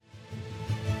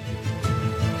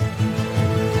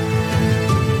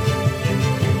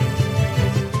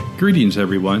Greetings,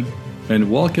 everyone,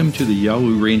 and welcome to the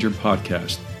Yahweh Ranger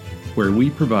podcast, where we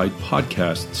provide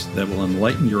podcasts that will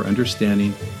enlighten your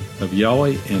understanding of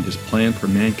Yahweh and His plan for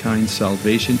mankind's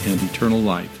salvation and eternal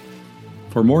life.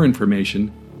 For more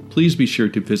information, please be sure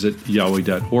to visit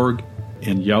yahweh.org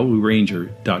and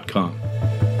yahwehranger.com.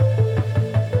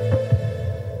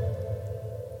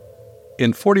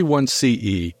 In 41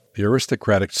 CE, the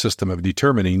aristocratic system of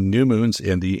determining new moons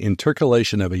and the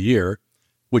intercalation of a year,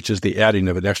 which is the adding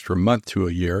of an extra month to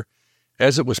a year,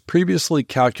 as it was previously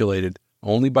calculated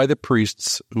only by the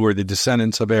priests who were the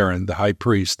descendants of Aaron, the high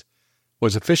priest,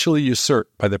 was officially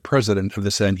usurped by the president of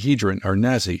the Sanhedrin, or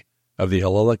Nazi, of the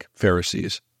Hillelic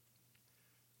Pharisees.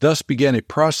 Thus began a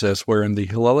process wherein the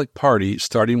Hillelic party,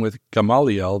 starting with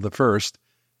Gamaliel I,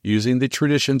 using the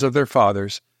traditions of their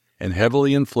fathers, and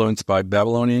heavily influenced by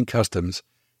Babylonian customs,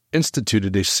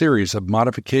 instituted a series of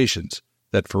modifications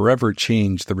that forever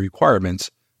changed the requirements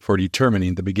for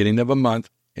determining the beginning of a month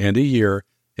and a year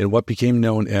in what became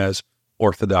known as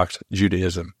Orthodox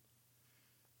Judaism.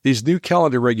 These new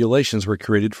calendar regulations were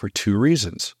created for two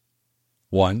reasons.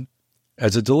 One,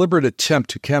 as a deliberate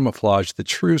attempt to camouflage the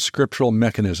true scriptural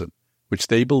mechanism, which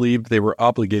they believed they were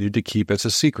obligated to keep as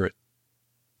a secret.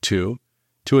 Two,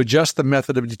 to adjust the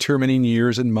method of determining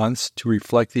years and months to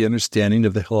reflect the understanding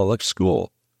of the Hillelic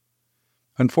school.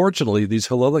 Unfortunately, these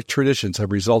Hillelic traditions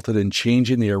have resulted in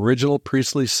changing the original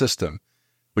priestly system,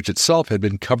 which itself had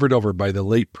been covered over by the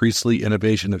late priestly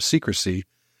innovation of secrecy,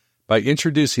 by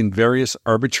introducing various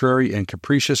arbitrary and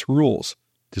capricious rules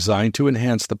designed to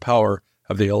enhance the power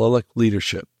of the Hillelic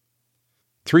leadership.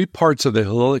 Three parts of the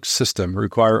Hillelic system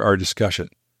require our discussion.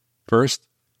 First,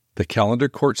 the calendar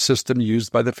court system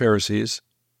used by the Pharisees.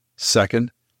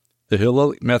 Second, the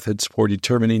Hillelic methods for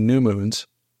determining new moons.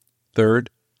 Third,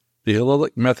 the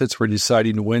Hillelic methods for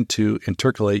deciding when to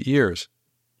intercalate years.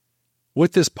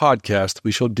 With this podcast,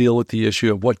 we shall deal with the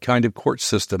issue of what kind of court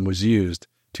system was used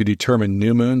to determine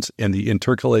new moons and the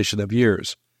intercalation of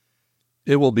years.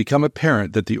 It will become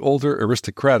apparent that the older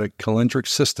aristocratic calendric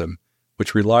system,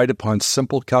 which relied upon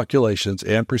simple calculations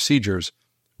and procedures,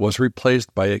 was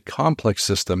replaced by a complex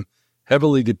system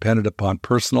heavily dependent upon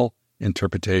personal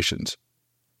interpretations.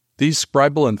 These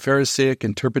scribal and Pharisaic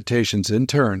interpretations, in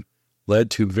turn,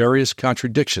 led to various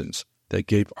contradictions that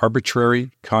gave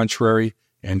arbitrary, contrary,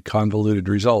 and convoluted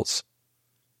results.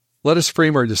 Let us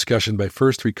frame our discussion by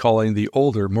first recalling the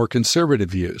older, more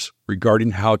conservative views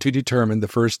regarding how to determine the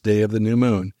first day of the new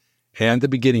moon and the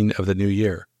beginning of the new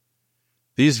year.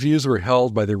 These views were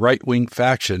held by the right-wing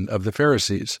faction of the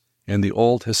Pharisees and the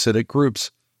old Hasidic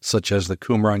groups, such as the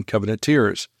Qumran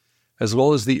Covenanters, as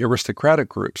well as the aristocratic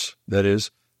groups, that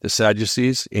is, the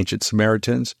Sadducees, ancient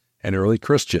Samaritans, and early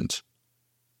Christians.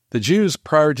 The Jews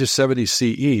prior to 70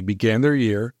 CE began their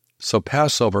year, so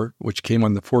Passover, which came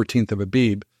on the 14th of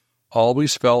Abib,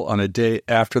 always fell on a day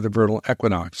after the vernal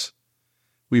equinox.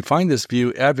 We find this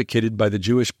view advocated by the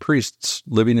Jewish priests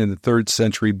living in the 3rd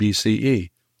century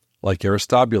BCE, like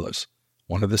Aristobulus,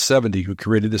 one of the 70 who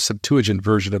created the Septuagint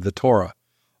version of the Torah,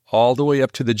 all the way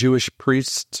up to the Jewish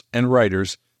priests and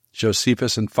writers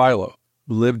Josephus and Philo,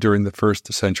 who lived during the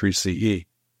 1st century CE.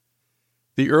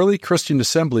 The early Christian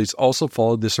assemblies also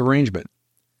followed this arrangement.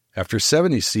 After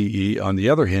 70 CE, on the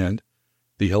other hand,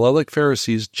 the Hillelic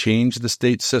Pharisees changed the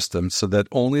state system so that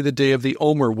only the day of the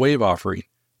Omer wave offering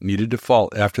needed to fall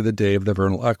after the day of the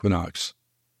vernal equinox.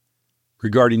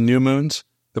 Regarding new moons,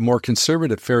 the more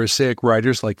conservative Pharisaic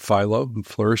writers like Philo, who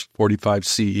flourished 45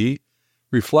 CE,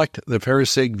 reflect the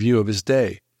Pharisaic view of his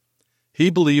day. He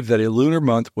believed that a lunar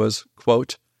month was,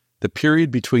 quote, the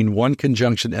period between one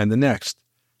conjunction and the next,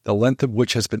 the length of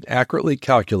which has been accurately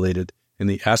calculated in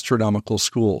the astronomical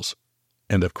schools,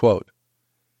 end of quote.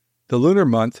 The lunar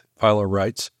month, Philo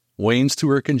writes, wanes to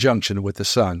her conjunction with the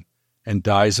sun and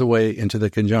dies away into the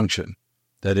conjunction.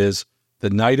 That is, the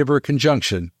night of her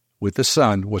conjunction with the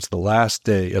sun was the last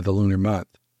day of the lunar month.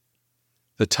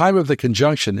 The time of the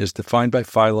conjunction is defined by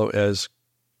Philo as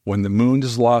when the moon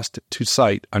is lost to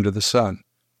sight under the sun,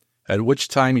 at which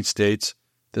time, he states,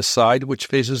 the side which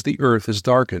faces the earth is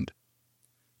darkened.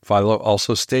 Philo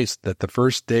also states that the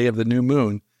first day of the new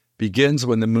moon begins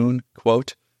when the moon,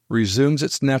 quote, resumes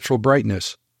its natural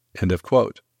brightness, end of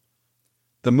quote.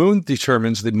 The moon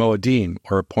determines the moedim,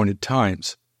 or appointed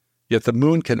times, yet the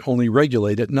moon can only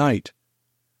regulate at night.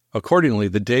 Accordingly,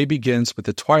 the day begins with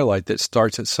the twilight that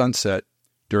starts at sunset,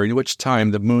 during which time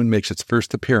the moon makes its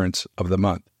first appearance of the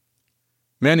month.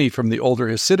 Many from the older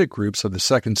Hasidic groups of the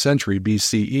 2nd century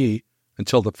BCE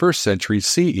until the 1st century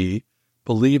CE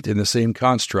believed in the same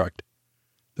construct.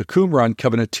 The Qumran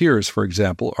Covenanters, for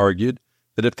example, argued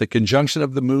that if the conjunction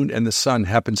of the moon and the sun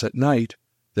happens at night,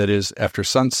 that is, after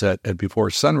sunset and before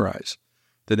sunrise.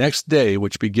 The next day,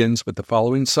 which begins with the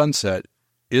following sunset,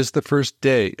 is the first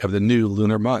day of the new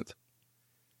lunar month.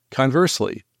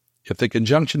 Conversely, if the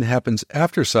conjunction happens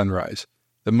after sunrise,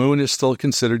 the moon is still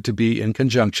considered to be in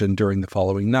conjunction during the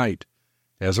following night.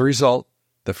 As a result,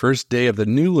 the first day of the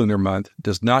new lunar month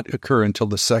does not occur until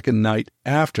the second night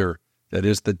after, that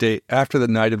is, the day after the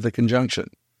night of the conjunction.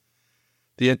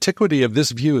 The antiquity of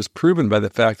this view is proven by the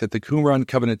fact that the Qumran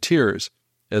Covenanters,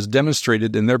 as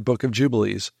demonstrated in their Book of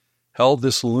Jubilees, held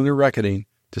this lunar reckoning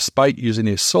despite using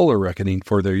a solar reckoning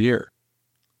for their year.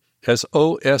 As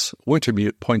O.S.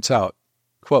 Wintermute points out,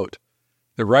 quote,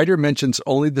 "The writer mentions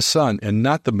only the sun and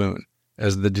not the moon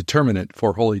as the determinant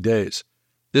for holy days.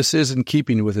 This is in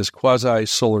keeping with his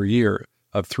quasi-solar year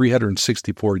of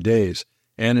 364 days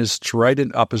and is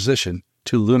strident opposition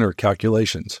to lunar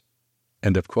calculations."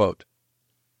 End of quote.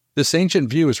 This ancient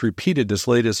view is repeated as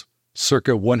late as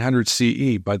circa 100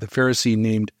 CE by the Pharisee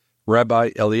named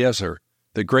Rabbi Eliezer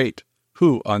the Great,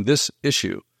 who, on this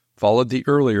issue, followed the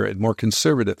earlier and more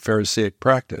conservative Pharisaic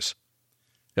practice.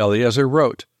 Eliezer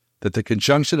wrote that the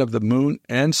conjunction of the moon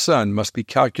and sun must be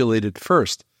calculated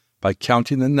first by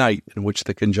counting the night in which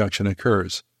the conjunction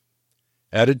occurs.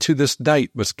 Added to this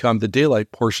night must come the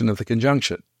daylight portion of the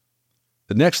conjunction.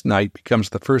 The next night becomes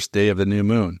the first day of the new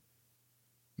moon.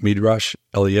 Midrash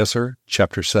Eliezer,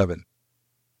 chapter 7.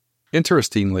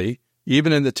 Interestingly,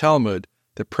 even in the Talmud,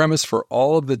 the premise for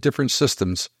all of the different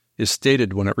systems is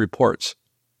stated when it reports.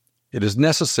 It is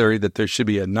necessary that there should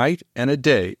be a night and a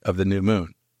day of the new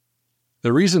moon.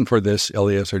 The reason for this,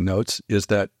 Eliezer notes, is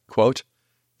that, quote,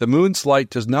 "The moon's light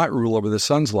does not rule over the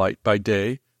sun's light by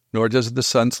day, nor does the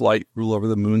sun's light rule over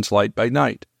the moon's light by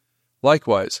night.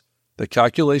 Likewise, the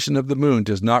calculation of the moon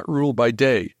does not rule by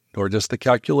day, nor does the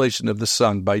calculation of the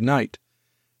sun by night,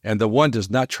 and the one does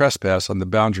not trespass on the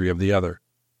boundary of the other."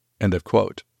 End of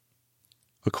quote.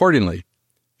 Accordingly,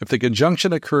 if the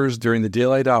conjunction occurs during the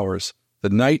daylight hours, the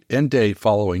night and day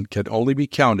following can only be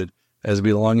counted as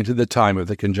belonging to the time of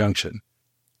the conjunction.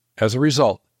 As a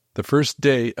result, the first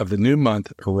day of the new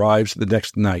month arrives the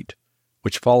next night,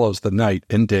 which follows the night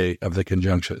and day of the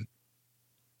conjunction.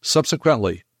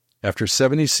 Subsequently, after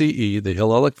 70 CE, the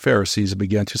Hillelic Pharisees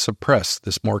began to suppress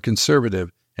this more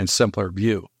conservative and simpler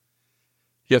view.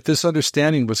 Yet this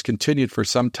understanding was continued for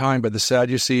some time by the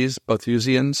Sadducees,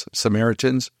 Boethusians,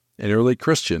 Samaritans, and early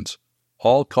Christians,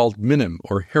 all called minim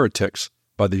or heretics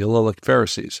by the Hillelic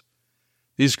Pharisees.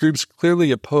 These groups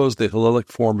clearly opposed the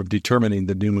Hillelic form of determining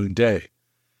the new moon day.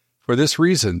 For this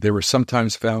reason, they were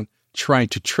sometimes found trying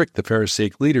to trick the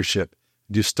Pharisaic leadership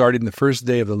into starting the first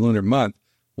day of the lunar month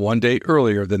one day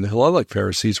earlier than the Hillelic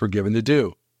Pharisees were given to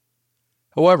do.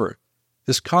 However,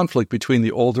 this conflict between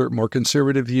the older, more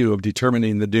conservative view of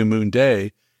determining the new moon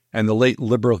day and the late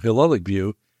liberal Hillelic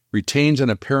view retains an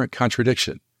apparent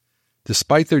contradiction.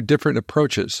 Despite their different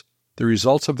approaches, the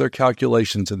results of their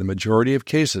calculations in the majority of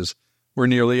cases were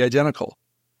nearly identical.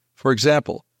 For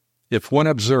example, if one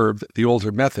observed the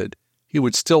older method, he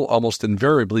would still almost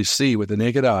invariably see with the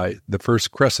naked eye the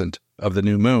first crescent of the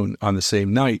new moon on the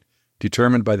same night,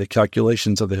 determined by the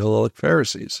calculations of the Hillelic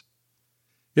Pharisees.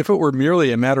 If it were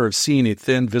merely a matter of seeing a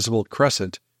thin, visible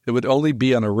crescent, it would only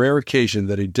be on a rare occasion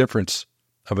that a difference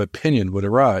of opinion would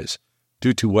arise,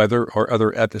 due to weather or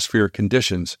other atmospheric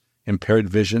conditions, impaired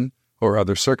vision, or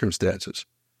other circumstances.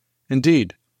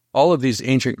 Indeed, all of these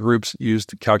ancient groups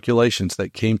used calculations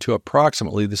that came to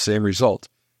approximately the same result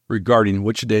regarding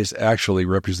which days actually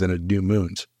represented new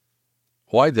moons.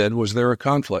 Why, then, was there a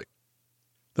conflict?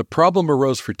 The problem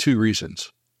arose for two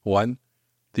reasons. One,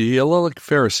 the Hillelic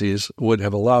Pharisees would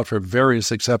have allowed for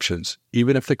various exceptions,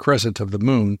 even if the crescent of the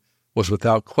moon was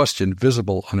without question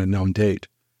visible on a known date.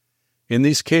 In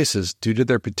these cases, due to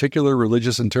their particular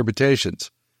religious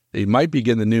interpretations, they might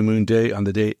begin the new moon day on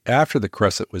the day after the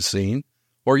crescent was seen,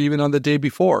 or even on the day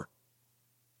before.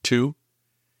 2.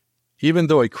 Even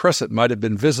though a crescent might have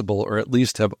been visible or at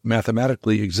least have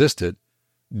mathematically existed,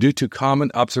 due to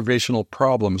common observational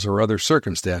problems or other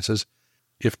circumstances,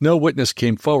 if no witness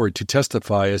came forward to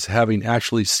testify as having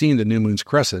actually seen the new moon's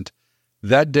crescent,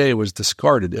 that day was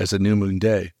discarded as a new moon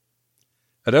day.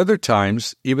 At other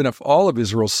times, even if all of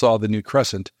Israel saw the new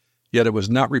crescent, yet it was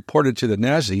not reported to the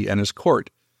Nazi and his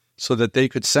court, so that they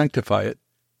could sanctify it,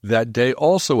 that day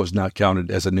also was not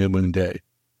counted as a new moon day.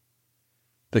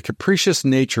 The capricious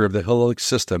nature of the Hillelic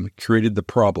system created the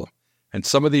problem, and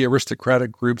some of the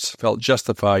aristocratic groups felt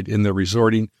justified in their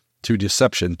resorting to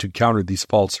deception to counter these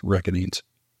false reckonings.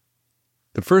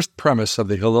 The first premise of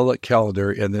the Hillelic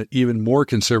calendar and the even more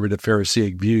conservative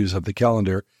Pharisaic views of the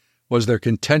calendar was their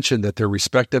contention that their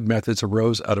respective methods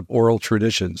arose out of oral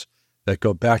traditions, that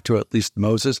go back to at least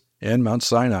Moses and Mount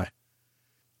Sinai.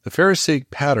 The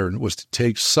Pharisaic pattern was to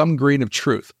take some grain of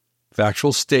truth,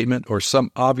 factual statement, or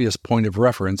some obvious point of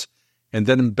reference, and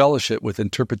then embellish it with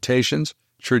interpretations,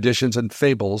 traditions, and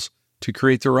fables to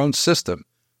create their own system,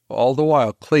 all the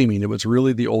while claiming it was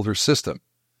really the older system.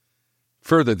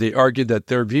 Further, they argued that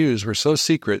their views were so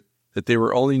secret that they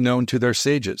were only known to their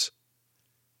sages.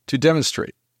 To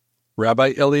demonstrate,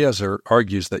 Rabbi Eliezer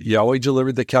argues that Yahweh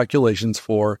delivered the calculations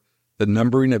for the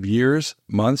numbering of years,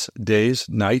 months, days,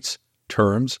 nights,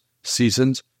 terms,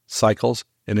 seasons, cycles,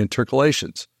 and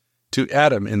intercalations to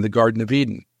Adam in the Garden of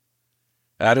Eden.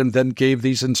 Adam then gave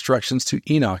these instructions to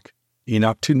Enoch,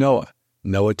 Enoch to Noah,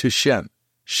 Noah to Shem,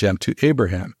 Shem to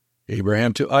Abraham,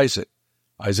 Abraham to Isaac,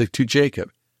 Isaac to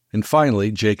Jacob, and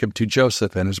finally Jacob to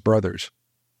Joseph and his brothers.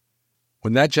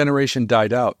 When that generation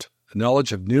died out, the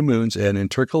knowledge of new moons and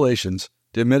intercalations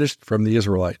diminished from the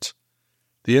Israelites.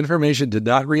 The information did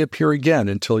not reappear again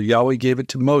until Yahweh gave it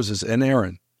to Moses and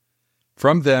Aaron.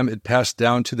 From them it passed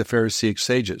down to the Pharisaic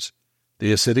sages.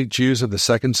 The Hasidic Jews of the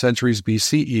 2nd centuries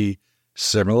BCE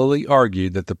similarly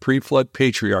argued that the pre-flood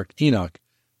patriarch Enoch,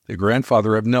 the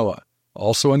grandfather of Noah,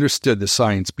 also understood the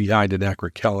science behind an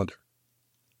accurate calendar.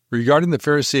 Regarding the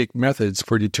Pharisaic methods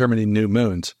for determining new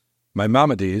moons,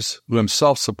 Maimonides, who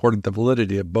himself supported the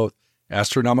validity of both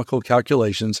astronomical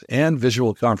calculations and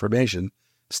visual confirmation,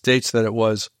 states that it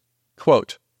was,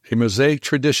 quote, a Mosaic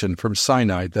tradition from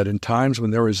Sinai that in times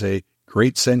when there was a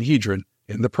great Sanhedrin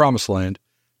in the Promised Land,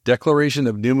 declaration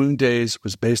of new moon days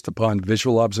was based upon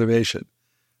visual observation,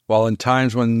 while in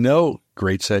times when no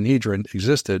great Sanhedrin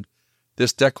existed,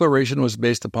 this declaration was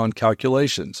based upon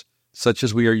calculations, such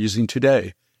as we are using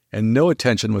today, and no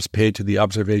attention was paid to the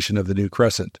observation of the new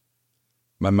crescent.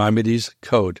 Maimonides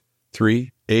Code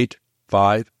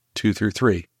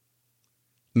 3.8.5.2-3.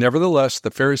 Nevertheless,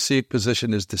 the Pharisaic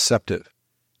position is deceptive.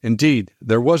 Indeed,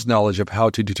 there was knowledge of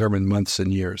how to determine months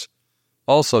and years.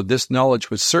 Also, this knowledge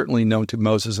was certainly known to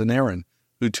Moses and Aaron,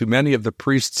 who to many of the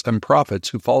priests and prophets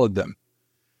who followed them.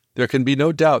 There can be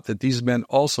no doubt that these men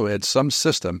also had some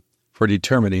system for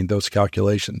determining those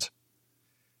calculations.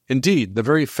 Indeed, the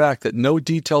very fact that no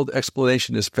detailed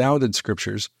explanation is found in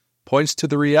Scriptures points to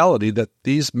the reality that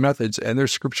these methods and their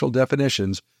scriptural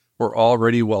definitions were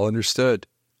already well understood.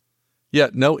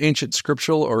 Yet no ancient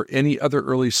scriptural or any other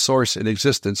early source in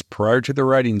existence prior to the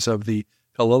writings of the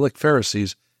Hillelic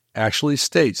Pharisees actually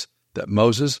states that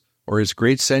Moses or his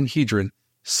great Sanhedrin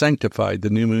sanctified the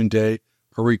new moon day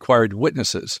or required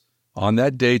witnesses on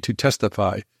that day to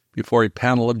testify before a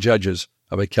panel of judges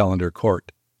of a calendar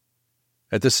court.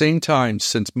 At the same time,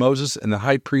 since Moses and the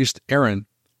high priest Aaron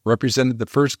represented the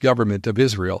first government of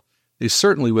Israel, they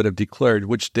certainly would have declared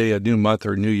which day a new month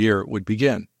or new year would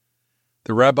begin.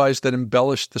 The rabbis then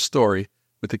embellished the story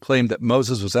with the claim that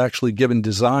Moses was actually given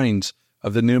designs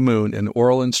of the new moon and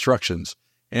oral instructions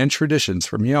and traditions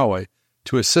from Yahweh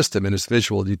to assist him in his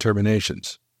visual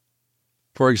determinations.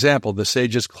 For example, the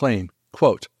sages claim,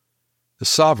 quote, the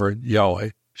sovereign,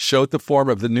 Yahweh, showed the form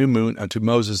of the new moon unto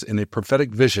Moses in a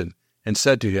prophetic vision, and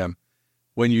said to him,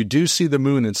 when you do see the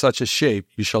moon in such a shape,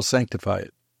 you shall sanctify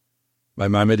it.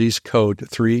 Maimonides Code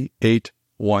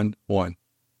 3.8.1.1.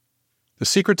 The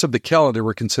secrets of the calendar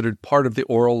were considered part of the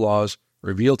oral laws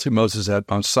revealed to Moses at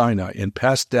Mount Sinai and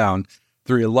passed down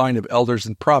through a line of elders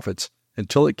and prophets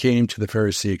until it came to the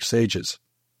Pharisaic sages.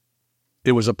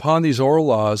 It was upon these oral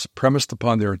laws, premised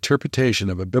upon their interpretation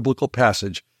of a biblical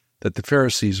passage, that the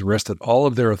Pharisees rested all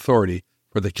of their authority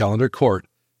for the calendar court,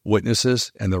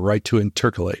 witnesses, and the right to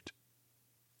intercalate.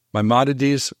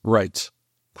 Maimonides writes,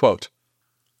 quote,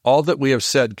 all that we have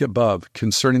said above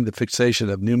concerning the fixation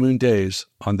of new moon days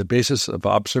on the basis of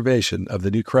observation of the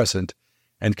new crescent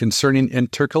and concerning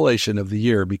intercalation of the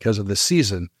year because of the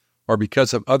season or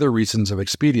because of other reasons of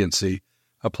expediency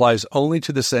applies only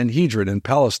to the Sanhedrin in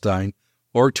Palestine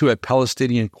or to a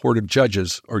Palestinian court of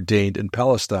judges ordained in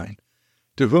Palestine,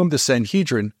 to whom the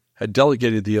Sanhedrin had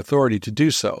delegated the authority to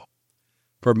do so.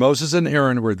 For Moses and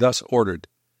Aaron were thus ordered,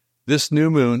 this new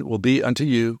moon will be unto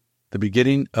you the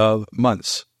beginning of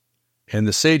months. And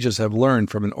the sages have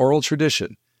learned from an oral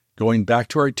tradition, going back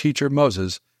to our teacher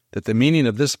Moses, that the meaning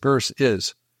of this verse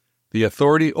is, the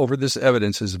authority over this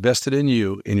evidence is vested in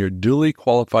you and your duly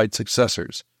qualified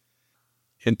successors.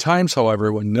 In times,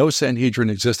 however, when no Sanhedrin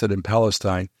existed in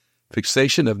Palestine,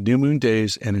 fixation of new moon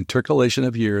days and intercalation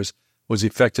of years was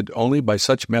effected only by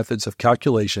such methods of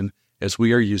calculation as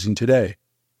we are using today.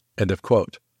 End of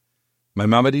quote.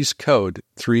 Maimonides Code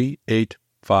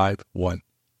 3.8.5.1.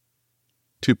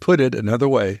 To put it another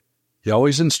way,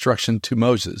 Yahweh's instruction to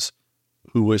Moses,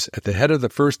 who was at the head of the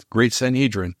first great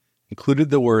Sanhedrin, included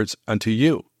the words, unto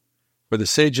you, For the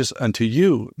sages unto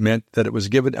you meant that it was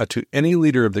given unto any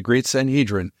leader of the great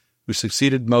Sanhedrin who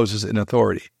succeeded Moses in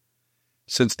authority.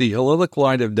 Since the Hillelic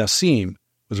line of Nassim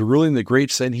was ruling the great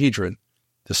Sanhedrin,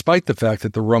 despite the fact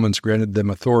that the Romans granted them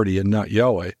authority and not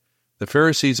Yahweh, the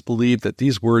Pharisees believed that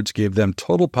these words gave them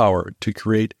total power to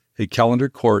create a calendar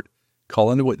court, call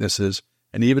in witnesses,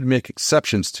 and even make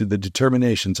exceptions to the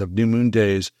determinations of new moon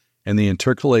days and the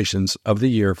intercalations of the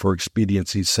year for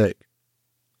expediency's sake.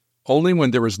 Only when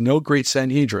there was no great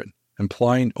Sanhedrin,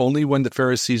 implying only when the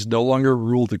Pharisees no longer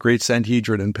ruled the great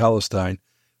Sanhedrin in Palestine,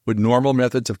 would normal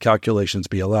methods of calculations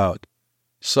be allowed.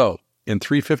 So, in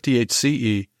 358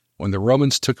 CE, when the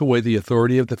Romans took away the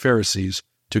authority of the Pharisees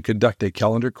to conduct a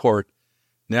calendar court,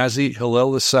 Nazi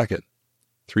Hillel II,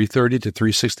 330 to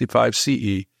 365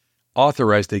 CE,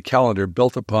 authorized a calendar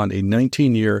built upon a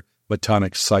 19-year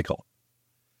Metonic cycle.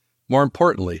 More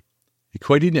importantly,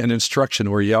 equating an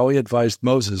instruction where Yahweh advised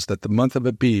Moses that the month of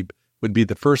Abib would be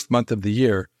the first month of the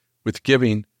year with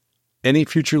giving any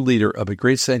future leader of a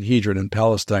great Sanhedrin in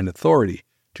Palestine authority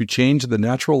to change the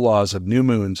natural laws of new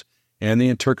moons and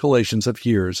the intercalations of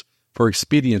years for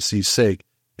expediency's sake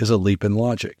is a leap in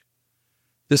logic.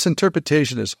 This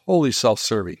interpretation is wholly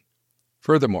self-serving.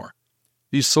 Furthermore,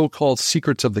 these so-called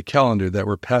secrets of the calendar that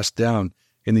were passed down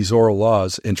in these oral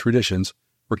laws and traditions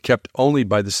were kept only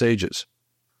by the sages.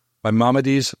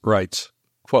 Maimonides writes,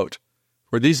 quote,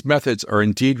 "For these methods are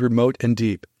indeed remote and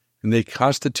deep, and they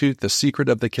constitute the secret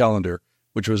of the calendar,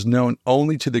 which was known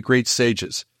only to the great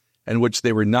sages, and which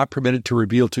they were not permitted to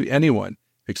reveal to anyone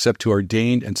except to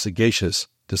ordained and sagacious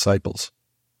disciples."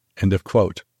 End of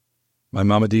quote.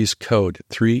 Maimonides Code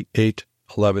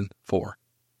 3.8.11.4.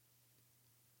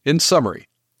 In summary,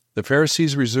 the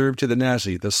Pharisees reserved to the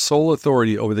Nazi the sole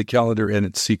authority over the calendar and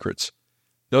its secrets.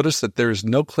 Notice that there is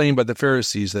no claim by the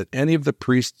Pharisees that any of the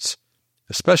priests,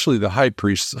 especially the high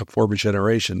priests of former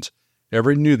generations,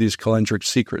 ever knew these calendric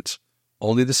secrets,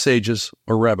 only the sages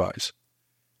or rabbis.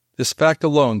 This fact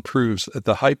alone proves that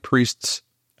the high priests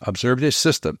observed a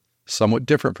system somewhat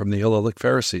different from the Hillelic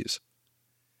Pharisees.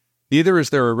 Neither is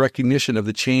there a recognition of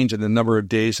the change in the number of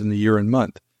days in the year and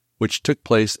month, which took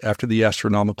place after the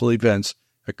astronomical events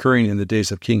occurring in the days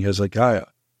of King Hezekiah.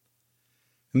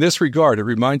 In this regard, it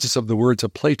reminds us of the words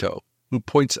of Plato, who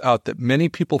points out that many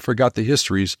people forgot the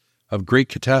histories of great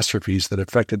catastrophes that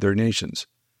affected their nations.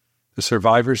 The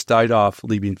survivors died off,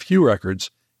 leaving few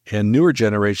records, and newer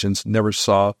generations never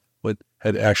saw what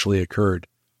had actually occurred.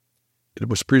 It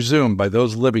was presumed by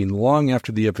those living long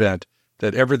after the event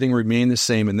that everything remained the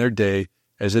same in their day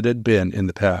as it had been in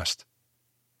the past.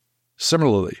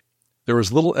 Similarly, there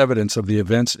was little evidence of the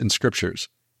events in scriptures,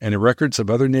 and the records of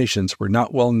other nations were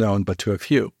not well known but to a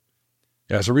few.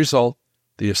 As a result,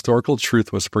 the historical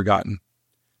truth was forgotten.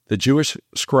 The Jewish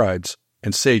scribes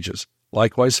and sages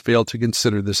likewise failed to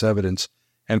consider this evidence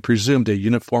and presumed a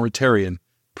uniformitarian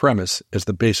premise as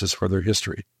the basis for their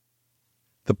history.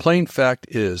 The plain fact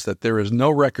is that there is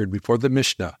no record before the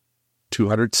Mishnah,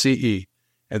 200 CE,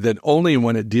 and that only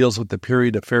when it deals with the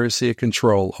period of Pharisaic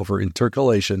control over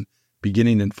intercalation,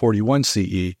 beginning in 41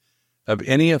 CE, of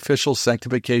any official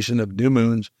sanctification of new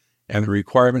moons and the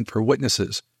requirement for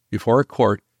witnesses before a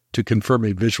court to confirm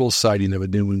a visual sighting of a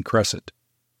new moon crescent.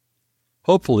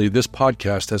 Hopefully, this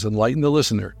podcast has enlightened the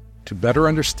listener to better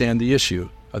understand the issue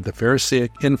of the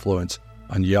Pharisaic influence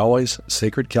on Yahweh's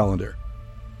sacred calendar.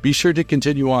 Be sure to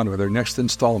continue on with our next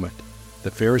installment,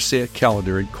 the Pharisaic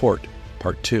Calendar in Court,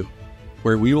 Part 2,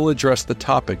 where we will address the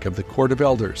topic of the Court of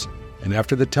Elders and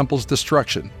after the temple's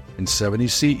destruction in 70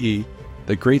 CE,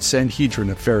 the Great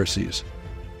Sanhedrin of Pharisees.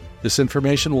 This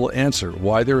information will answer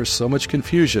why there is so much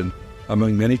confusion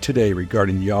among many today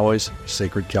regarding Yahweh's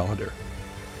sacred calendar.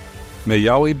 May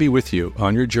Yahweh be with you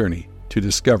on your journey to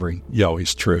discovering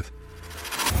Yahweh's truth.